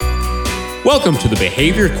Welcome to the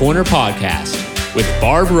Behavior Corner podcast with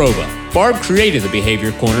Barb Roba. Barb created the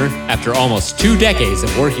Behavior Corner after almost 2 decades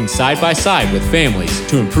of working side by side with families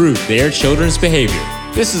to improve their children's behavior.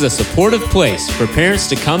 This is a supportive place for parents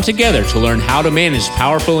to come together to learn how to manage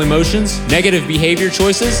powerful emotions, negative behavior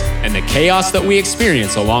choices, and the chaos that we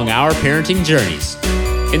experience along our parenting journeys.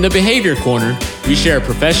 In the Behavior Corner, we share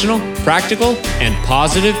professional, practical, and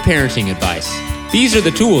positive parenting advice. These are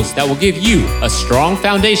the tools that will give you a strong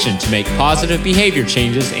foundation to make positive behavior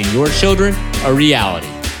changes in your children a reality.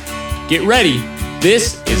 Get ready,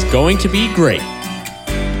 this is going to be great.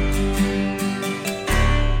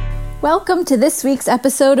 Welcome to this week's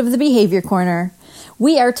episode of the Behavior Corner.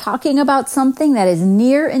 We are talking about something that is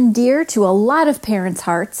near and dear to a lot of parents'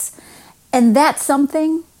 hearts, and that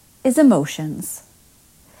something is emotions.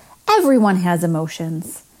 Everyone has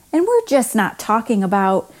emotions, and we're just not talking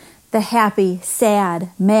about the happy,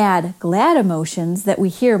 sad, mad, glad emotions that we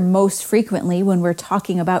hear most frequently when we're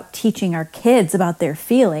talking about teaching our kids about their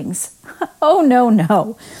feelings. Oh,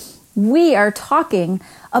 no. We are talking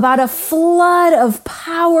about a flood of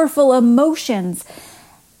powerful emotions.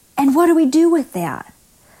 And what do we do with that?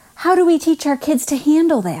 How do we teach our kids to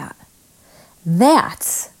handle that?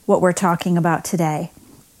 That's what we're talking about today.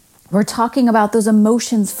 We're talking about those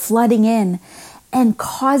emotions flooding in and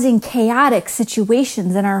causing chaotic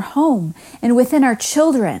situations in our home and within our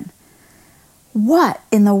children. What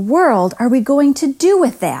in the world are we going to do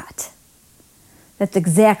with that? That's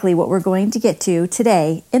exactly what we're going to get to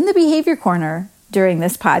today in the Behavior Corner during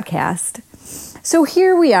this podcast. So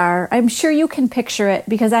here we are. I'm sure you can picture it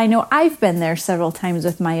because I know I've been there several times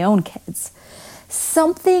with my own kids.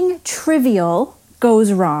 Something trivial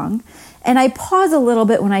goes wrong, and I pause a little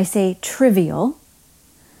bit when I say trivial,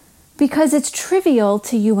 because it's trivial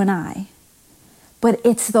to you and I, but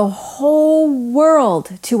it's the whole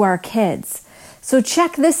world to our kids. So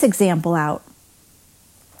check this example out.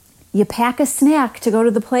 You pack a snack to go to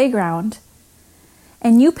the playground,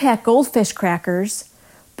 and you pack goldfish crackers,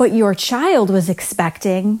 but your child was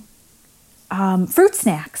expecting fruit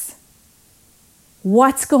snacks.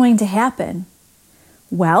 What's going to happen?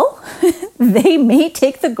 Well, they may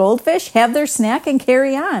take the goldfish, have their snack, and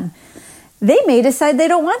carry on. They may decide they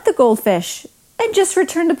don't want the goldfish and just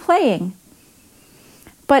return to playing.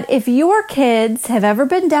 But if your kids have ever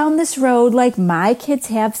been down this road like my kids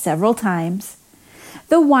have several times,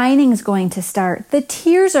 the whining is going to start. The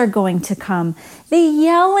tears are going to come. The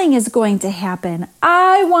yelling is going to happen.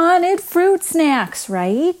 I wanted fruit snacks,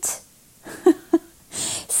 right?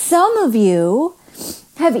 Some of you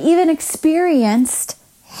have even experienced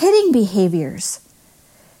hitting behaviors.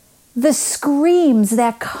 The screams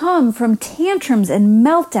that come from tantrums and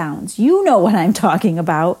meltdowns. You know what I'm talking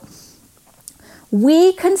about.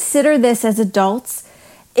 We consider this as adults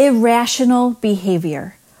irrational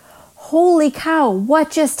behavior. Holy cow,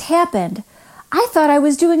 what just happened? I thought I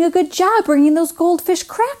was doing a good job bringing those goldfish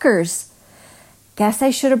crackers. Guess I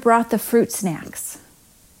should have brought the fruit snacks.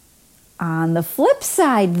 On the flip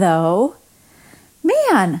side, though,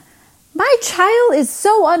 man, my child is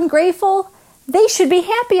so ungrateful. They should be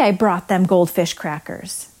happy I brought them goldfish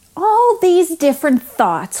crackers. All these different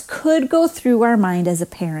thoughts could go through our mind as a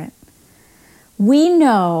parent. We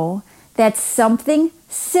know that something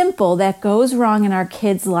simple that goes wrong in our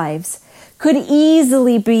kids' lives could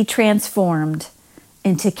easily be transformed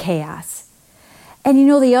into chaos. And you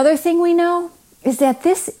know, the other thing we know is that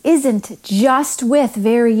this isn't just with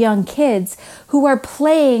very young kids who are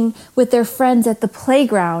playing with their friends at the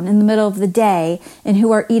playground in the middle of the day and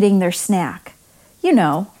who are eating their snack. You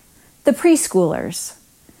know, the preschoolers.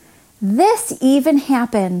 This even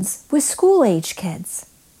happens with school-age kids.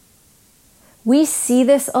 We see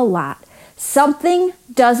this a lot. Something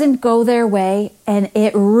doesn't go their way and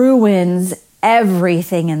it ruins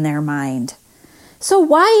everything in their mind. So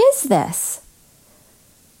why is this?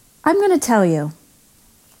 I'm going to tell you.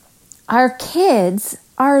 Our kids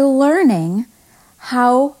are learning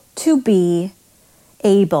how to be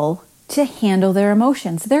able to handle their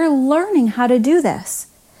emotions. They're learning how to do this.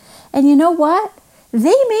 And you know what?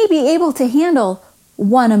 They may be able to handle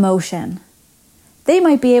one emotion. They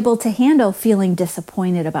might be able to handle feeling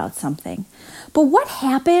disappointed about something. But what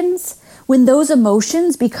happens when those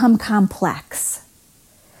emotions become complex?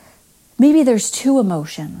 Maybe there's 2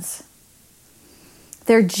 emotions.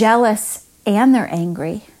 They're jealous and they're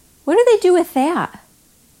angry. What do they do with that?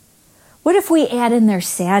 What if we add in their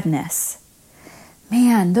sadness?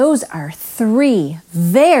 Man, those are 3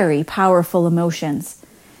 very powerful emotions.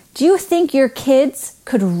 Do you think your kids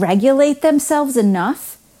could regulate themselves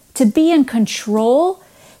enough to be in control,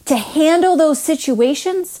 to handle those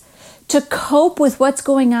situations, to cope with what's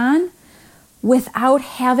going on? without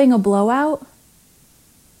having a blowout?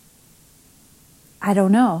 I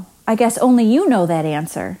don't know. I guess only you know that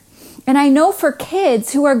answer. And I know for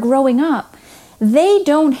kids who are growing up, they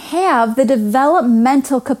don't have the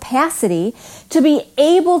developmental capacity to be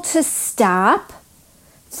able to stop,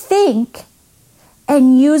 think,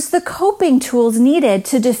 and use the coping tools needed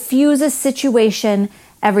to diffuse a situation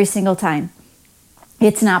every single time.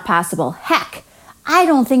 It's not possible. Heck, I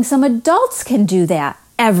don't think some adults can do that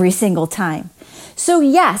every single time. So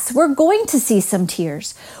yes, we're going to see some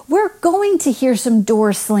tears. We're going to hear some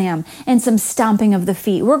doors slam and some stomping of the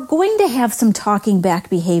feet. We're going to have some talking back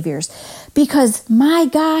behaviors because my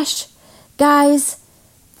gosh, guys,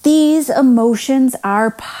 these emotions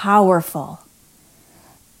are powerful.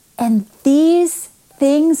 And these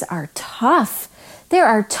things are tough. There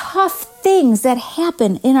are tough things that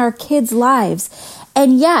happen in our kids' lives.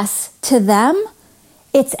 And yes, to them,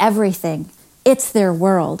 it's everything. It's their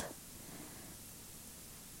world.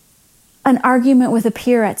 An argument with a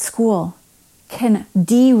peer at school can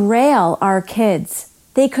derail our kids.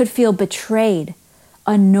 They could feel betrayed,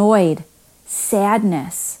 annoyed,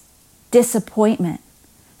 sadness, disappointment,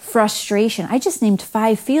 frustration. I just named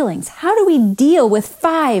 5 feelings. How do we deal with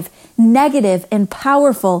 5 negative and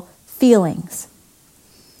powerful feelings?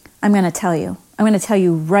 I'm going to tell you. I'm going to tell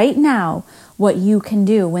you right now what you can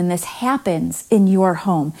do when this happens in your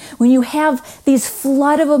home. When you have these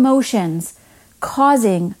flood of emotions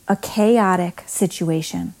causing a chaotic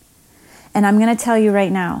situation. And I'm going to tell you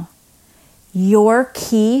right now, your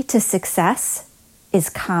key to success is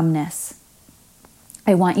calmness.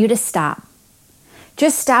 I want you to stop.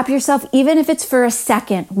 Just stop yourself, even if it's for a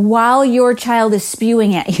second, while your child is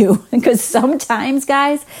spewing at you. Because sometimes,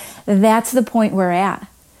 guys, that's the point we're at.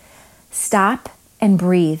 Stop and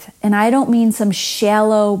breathe. And I don't mean some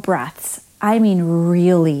shallow breaths. I mean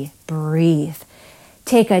really breathe.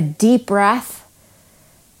 Take a deep breath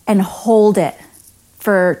and hold it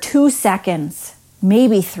for 2 seconds,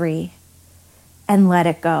 maybe 3, and let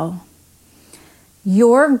it go.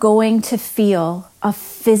 You're going to feel a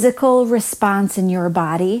physical response in your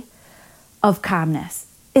body of calmness.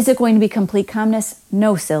 Is it going to be complete calmness?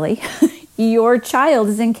 No, silly. Your child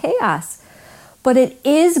is in chaos. But it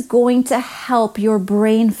is going to help your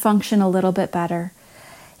brain function a little bit better.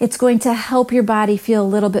 It's going to help your body feel a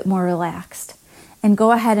little bit more relaxed. And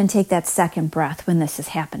go ahead and take that second breath when this is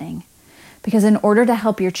happening. Because in order to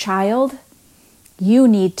help your child, you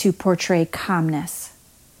need to portray calmness,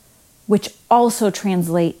 which also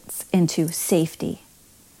translates into safety.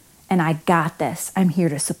 And I got this. I'm here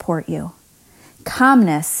to support you.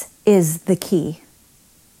 Calmness is the key.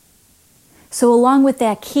 So along with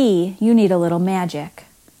that key, you need a little magic.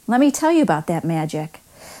 Let me tell you about that magic.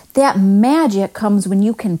 That magic comes when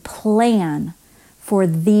you can plan for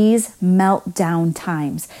these meltdown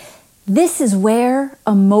times. This is where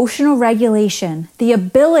emotional regulation, the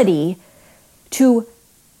ability to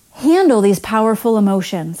handle these powerful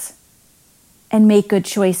emotions and make good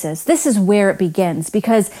choices, this is where it begins.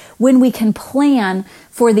 Because when we can plan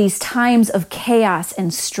for these times of chaos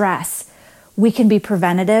and stress, we can be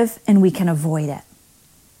preventative and we can avoid it.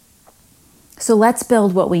 So let's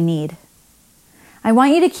build what we need. I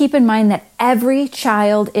want you to keep in mind that every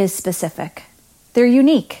child is specific. They're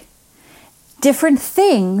unique. Different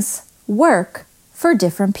things work for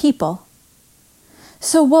different people.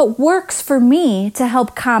 So what works for me to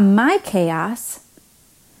help calm my chaos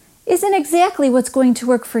isn't exactly what's going to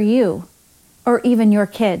work for you or even your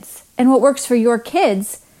kids. And what works for your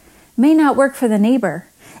kids may not work for the neighbor.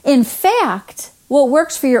 In fact, what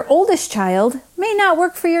works for your oldest child may not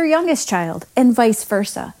work for your youngest child, and vice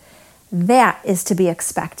versa. That is to be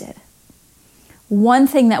expected. One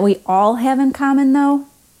thing that we all have in common, though,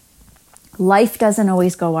 life doesn't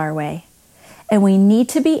always go our way. And we need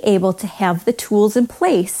to be able to have the tools in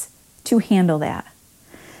place to handle that.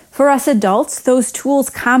 For us adults, those tools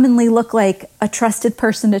commonly look like a trusted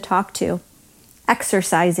person to talk to,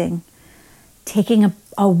 exercising, taking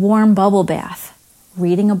a warm bubble bath,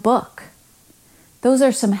 reading a book. Those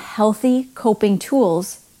are some healthy coping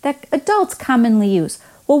tools that adults commonly use.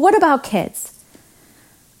 Well, what about kids?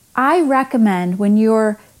 I recommend when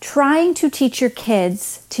you're trying to teach your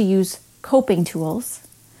kids to use coping tools,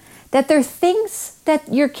 that they're things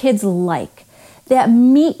that your kids like, that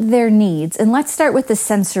meet their needs. And let's start with the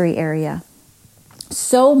sensory area.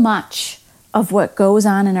 So much of what goes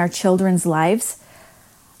on in our children's lives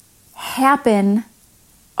happen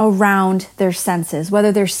around their senses,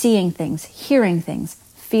 whether they're seeing things, hearing things,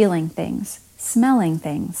 feeling things, smelling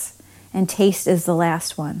things, and taste is the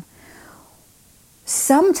last one.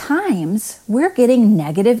 Sometimes we're getting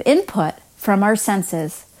negative input from our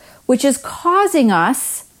senses, which is causing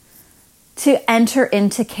us to enter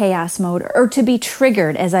into chaos mode or to be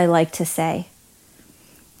triggered, as I like to say.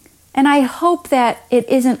 And I hope that it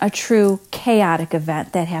isn't a true chaotic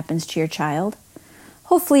event that happens to your child.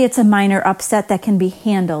 Hopefully it's a minor upset that can be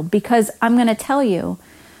handled, because I'm going to tell you,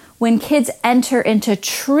 when kids enter into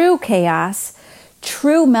true chaos,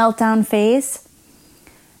 true meltdown phase,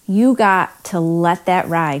 you got to let that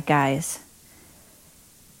ride, guys.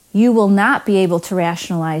 You will not be able to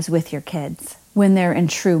rationalize with your kids when they're in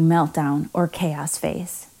true meltdown or chaos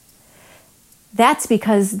phase. That's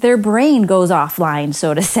because their brain goes offline,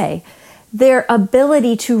 so to say. Their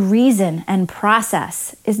ability to reason and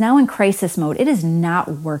process is now in crisis mode. It is not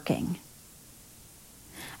working.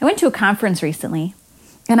 I went to a conference recently,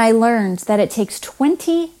 and I learned that it takes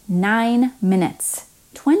 29 minutes.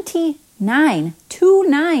 29,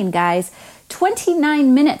 29, guys.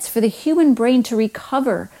 29 minutes for the human brain to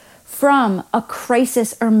recover from a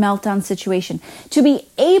crisis or meltdown situation, to be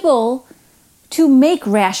able to make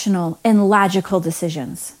rational and logical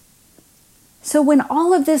decisions. So when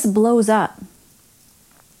all of this blows up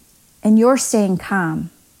and you're staying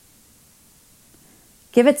calm,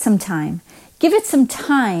 give it some time. Give it some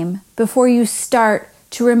time before you start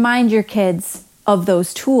to remind your kids of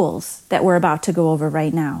those tools that we're about to go over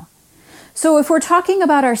right now. So if we're talking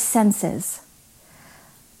about our senses,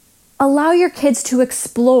 allow your kids to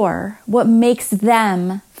explore what makes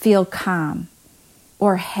them feel calm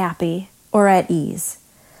or happy or at ease.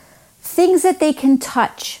 Things that they can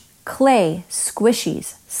touch: clay,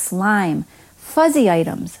 squishies, slime, fuzzy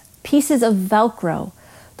items, pieces of Velcro.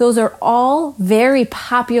 Those are all very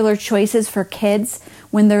popular choices for kids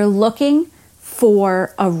when they're looking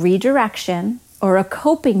for a redirection or a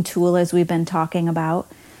coping tool, as we've been talking about,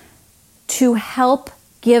 to help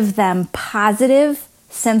give them positive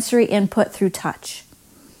sensory input through touch.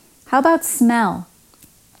 How about smell?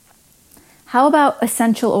 How about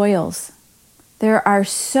essential oils? There are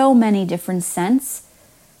so many different scents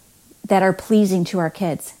that are pleasing to our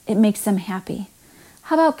kids. It makes them happy.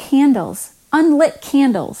 How about candles? Unlit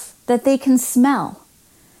candles that they can smell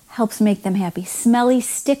helps make them happy. Smelly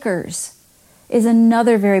stickers is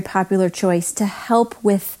another very popular choice to help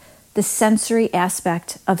with the sensory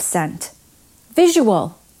aspect of scent.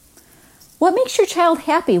 Visual. What makes your child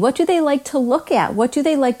happy? What do they like to look at? What do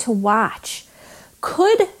they like to watch?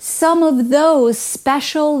 Could some of those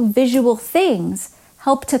special visual things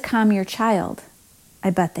help to calm your child? I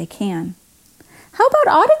bet they can. How about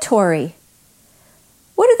auditory?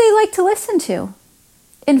 What do they like to listen to?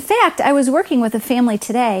 In fact, I was working with a family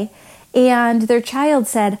today, and their child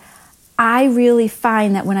said, I really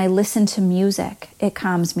find that when I listen to music, it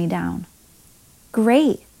calms me down.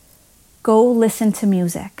 Great. Go listen to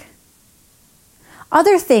music.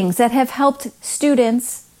 Other things that have helped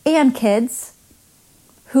students and kids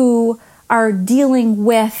who are dealing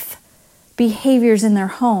with behaviors in their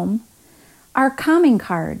home are calming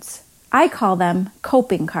cards. I call them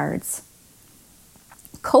coping cards.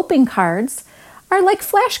 Coping cards are like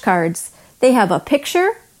flashcards. They have a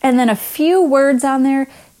picture and then a few words on there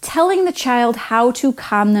telling the child how to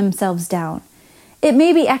calm themselves down. It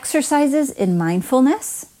may be exercises in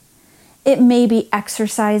mindfulness. It may be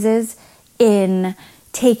exercises in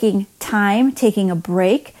taking time, taking a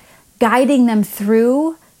break, guiding them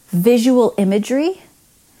through visual imagery.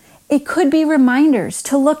 It could be reminders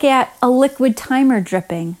to look at a liquid timer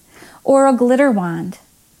dripping or a glitter wand,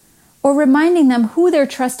 or reminding them who their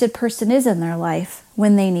trusted person is in their life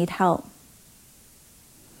when they need help.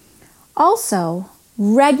 Also,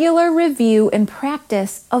 regular review and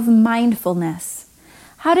practice of mindfulness,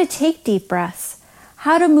 how to take deep breaths,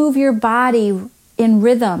 how to move your body in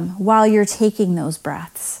rhythm while you're taking those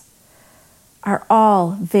breaths, are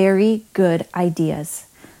all very good ideas.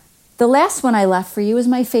 The last one I left for you is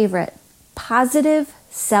my favorite: positive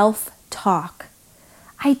self-talk.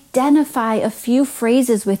 Identify a few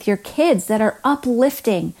phrases with your kids that are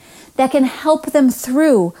uplifting, that can help them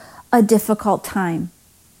through a difficult time.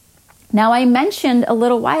 Now, I mentioned a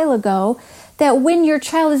little while ago that when your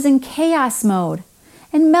child is in chaos mode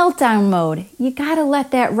and meltdown mode, you gotta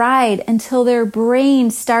let that ride until their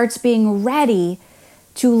brain starts being ready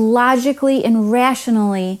to logically and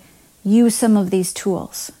rationally use some of these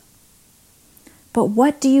tools. But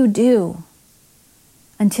what do you do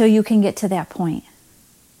until you can get to that point?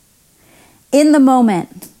 In the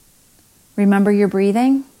moment, remember your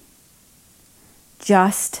breathing?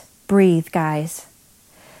 Just breathe, guys.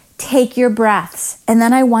 Take your breaths, and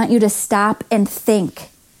then I want you to stop and think.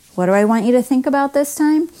 What do I want you to think about this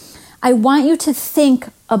time? I want you to think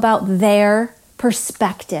about their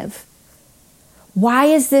perspective. Why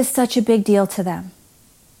is this such a big deal to them?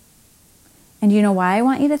 And you know why I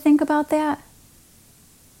want you to think about that?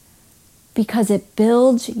 because it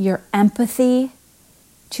builds your empathy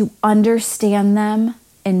to understand them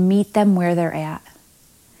and meet them where they're at.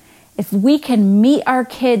 If we can meet our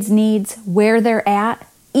kids' needs where they're at,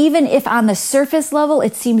 even if on the surface level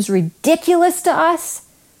it seems ridiculous to us,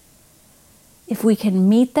 if we can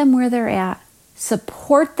meet them where they're at,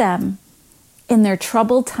 support them in their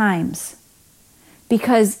troubled times,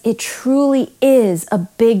 because it truly is a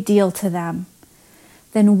big deal to them,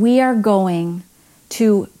 then we are going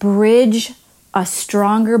to bridge a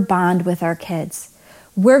stronger bond with our kids.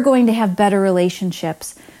 We're going to have better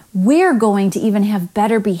relationships. We're going to even have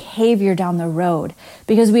better behavior down the road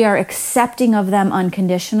because we are accepting of them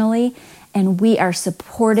unconditionally and we are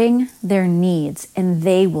supporting their needs, and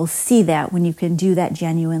they will see that when you can do that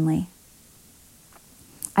genuinely.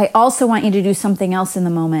 I also want you to do something else in the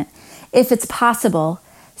moment. If it's possible,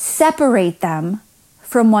 separate them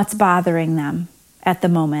from what's bothering them at the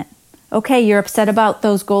moment. Okay, you're upset about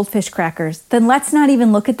those goldfish crackers. Then let's not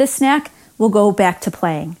even look at this snack. We'll go back to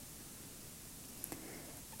playing.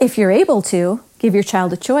 If you're able to, give your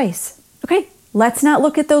child a choice. Okay, let's not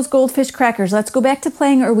look at those goldfish crackers. Let's go back to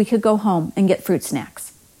playing, or we could go home and get fruit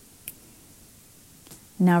snacks.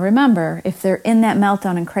 Now remember, if they're in that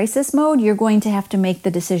meltdown and crisis mode, you're going to have to make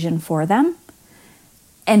the decision for them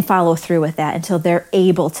and follow through with that until they're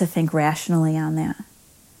able to think rationally on that.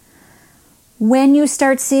 When you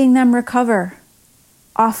start seeing them recover,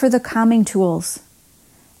 offer the calming tools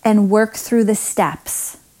and work through the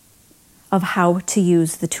steps of how to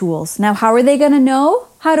use the tools. Now, how are they going to know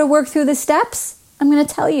how to work through the steps? I'm going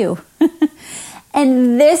to tell you.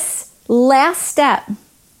 And this last step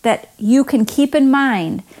that you can keep in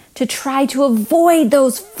mind to try to avoid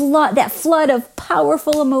that flood of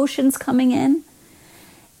powerful emotions coming in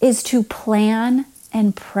is to plan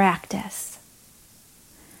and practice.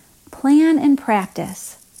 Plan and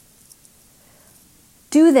practice.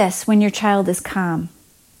 Do this when your child is calm.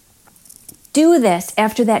 Do this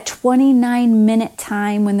after that 29-minute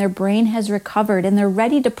time when their brain has recovered and they're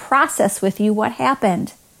ready to process with you what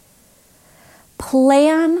happened.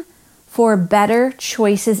 Plan for better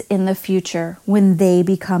choices in the future when they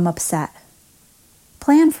become upset.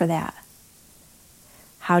 Plan for that.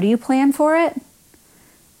 How do you plan for it?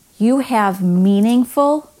 You have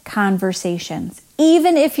meaningful conversations.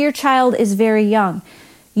 Even if your child is very young,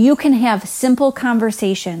 you can have simple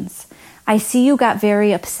conversations. I see you got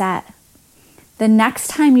very upset. The next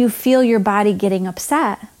time you feel your body getting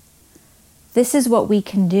upset, this is what we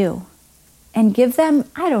can do. And give them,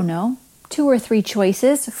 2 or 3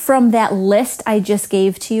 choices from that list I just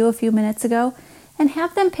gave to you a few minutes ago, and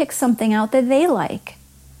have them pick something out that they like.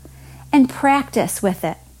 And practice with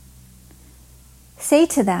it. Say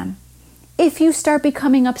to them, if you start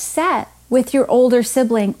becoming upset with your older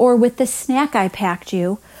sibling or with the snack I packed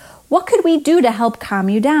you, what could we do to help calm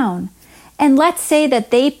you down? And let's say that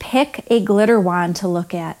they pick a glitter wand to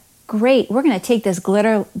look at. Great, we're going to take this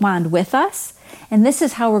glitter wand with us, and this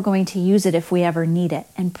is how we're going to use it if we ever need it,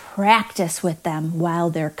 and practice with them while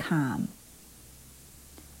they're calm.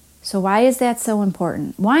 So why is that so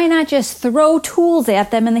important? Why not just throw tools at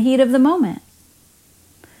them in the heat of the moment?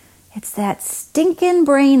 It's that stinking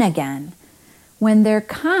brain again. When they're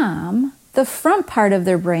calm, the front part of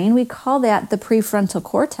their brain, we call that the prefrontal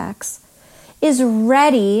cortex, is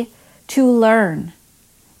ready to learn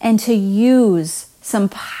and to use some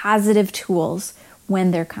positive tools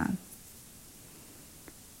when they're calm.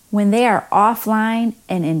 When they are offline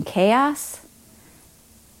and in chaos,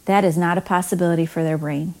 that is not a possibility for their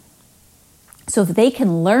brain. So if they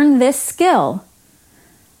can learn this skill,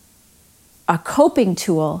 a coping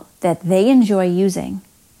tool that they enjoy using,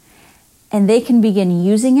 and they can begin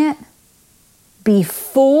using it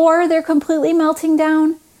before they're completely melting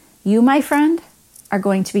down, you, my friend, are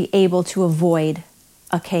going to be able to avoid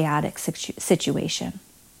a chaotic situation.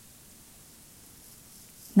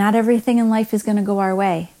 Not everything in life is going to go our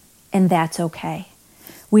way, and that's okay.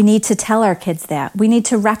 We need to tell our kids that. We need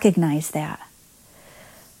to recognize that.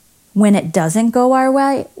 When it doesn't go our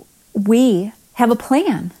way, we have a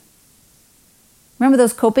plan. Remember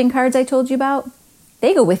those coping cards I told you about?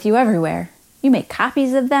 They go with you everywhere. You make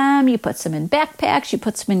copies of them, you put some in backpacks, you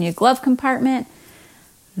put some in your glove compartment.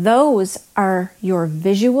 Those are your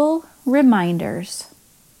visual reminders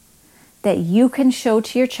that you can show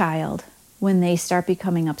to your child when they start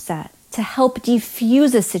becoming upset to help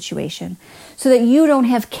diffuse a situation so that you don't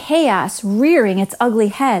have chaos rearing its ugly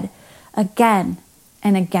head again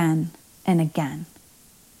and again and again.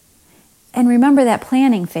 And remember that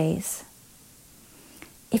planning phase.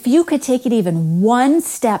 If you could take it even one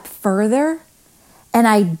step further and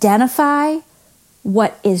identify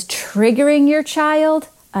what is triggering your child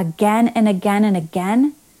again and again and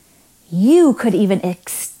again, you could even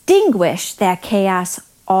extinguish that chaos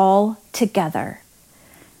altogether.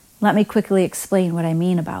 Let me quickly explain what I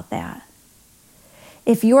mean about that.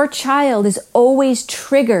 If your child is always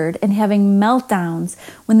triggered and having meltdowns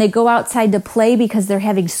when they go outside to play because they're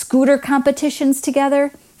having scooter competitions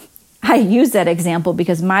together, I use that example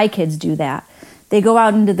because my kids do that. They go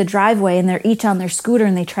out into the driveway and they're each on their scooter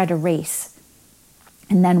and they try to race.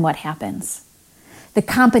 And then what happens? The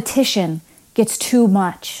competition gets too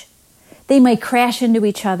much. They might crash into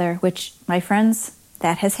each other, which, my friends,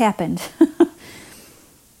 that has happened.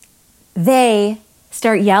 They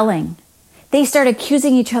start yelling. They start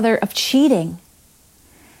accusing each other of cheating.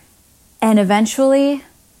 And eventually,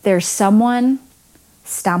 there's someone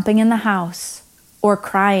stomping in the house or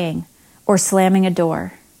crying or slamming a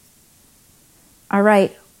door. All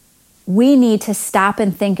right, we need to stop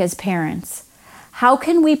and think as parents. How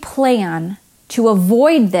can we plan to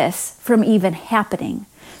avoid this from even happening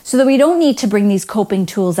so that we don't need to bring these coping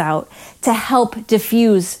tools out to help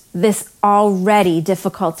diffuse this already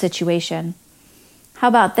difficult situation? How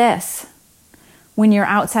about this? When you're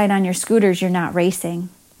outside on your scooters, you're not racing.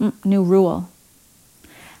 New rule.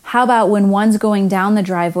 How about when one's going down the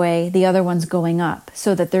driveway, the other one's going up,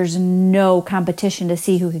 so that there's no competition to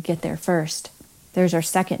see who could get there first? There's our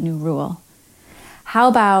second new rule. How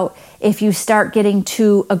about if you start getting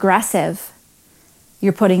too aggressive,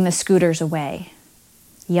 you're putting the scooters away?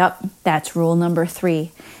 Yep, that's rule number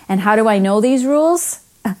 3. And how do I know these rules?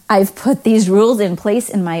 I've put these rules in place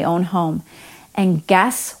in my own home. And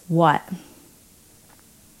guess what?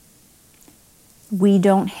 We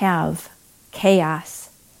don't have chaos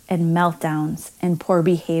and meltdowns and poor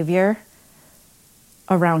behavior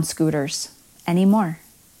around scooters anymore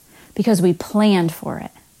because we planned for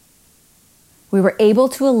it. We were able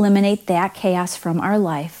to eliminate that chaos from our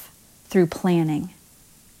life through planning.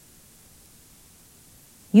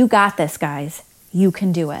 You got this, guys. You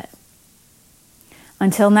can do it.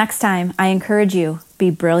 Until next time, I encourage you, be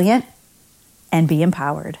brilliant and be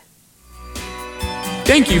empowered.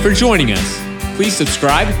 Thank you for joining us. Please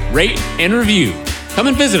subscribe, rate, and review. Come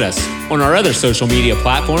and visit us on our other social media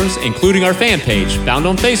platforms, including our fan page found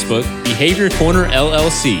on Facebook, Behavior Corner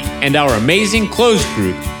LLC, and our amazing closed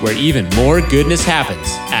group where even more goodness happens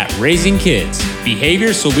at Raising Kids,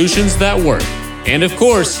 Behavior Solutions That Work. And of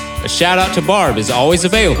course, a shout out to Barb is always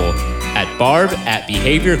available at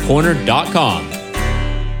barb@behaviorcorner.com.